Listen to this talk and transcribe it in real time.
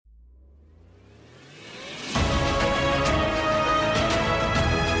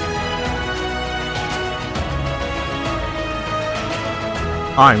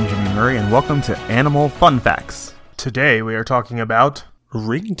I'm Jimmy Murray, and welcome to Animal Fun Facts. Today we are talking about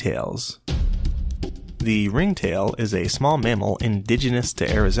ringtails. The ringtail is a small mammal indigenous to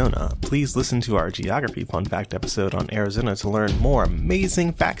Arizona. Please listen to our Geography Fun Fact episode on Arizona to learn more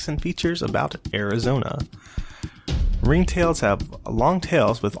amazing facts and features about Arizona. Ringtails have long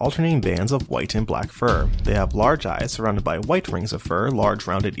tails with alternating bands of white and black fur. They have large eyes surrounded by white rings of fur, large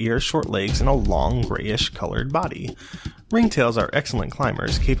rounded ears, short legs, and a long grayish colored body. Ringtails are excellent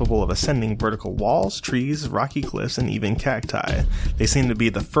climbers, capable of ascending vertical walls, trees, rocky cliffs, and even cacti. They seem to be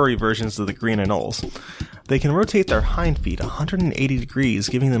the furry versions of the green anoles. They can rotate their hind feet 180 degrees,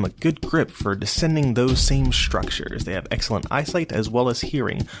 giving them a good grip for descending those same structures. They have excellent eyesight as well as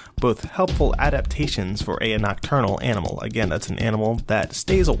hearing, both helpful adaptations for a nocturnal animal. Again, that's an animal that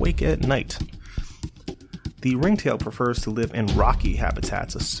stays awake at night. The ringtail prefers to live in rocky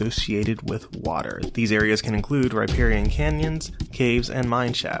habitats associated with water. These areas can include riparian canyons, caves, and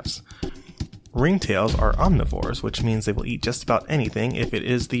mine shafts. Ringtails are omnivores, which means they will eat just about anything if it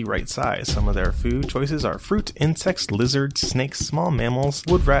is the right size. Some of their food choices are fruit, insects, lizards, snakes, small mammals,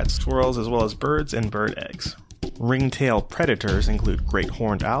 wood rats, squirrels, as well as birds and bird eggs. Ringtail predators include great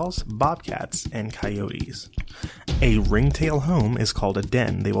horned owls, bobcats, and coyotes. A ringtail home is called a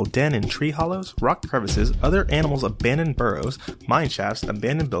den. They will den in tree hollows, rock crevices, other animals' abandoned burrows, mine shafts,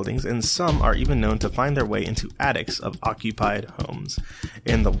 abandoned buildings, and some are even known to find their way into attics of occupied homes.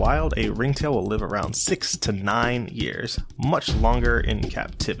 In the wild, a ringtail will live around 6 to 9 years, much longer in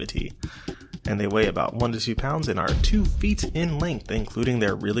captivity. And they weigh about 1 to 2 pounds and are 2 feet in length, including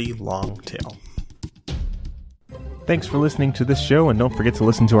their really long tail. Thanks for listening to this show, and don't forget to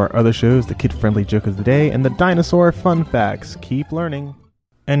listen to our other shows, the Kid-Friendly Joke of the Day and the Dinosaur Fun Facts. Keep learning.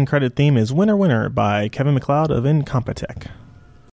 End credit theme is Winner Winner by Kevin MacLeod of Incompetech.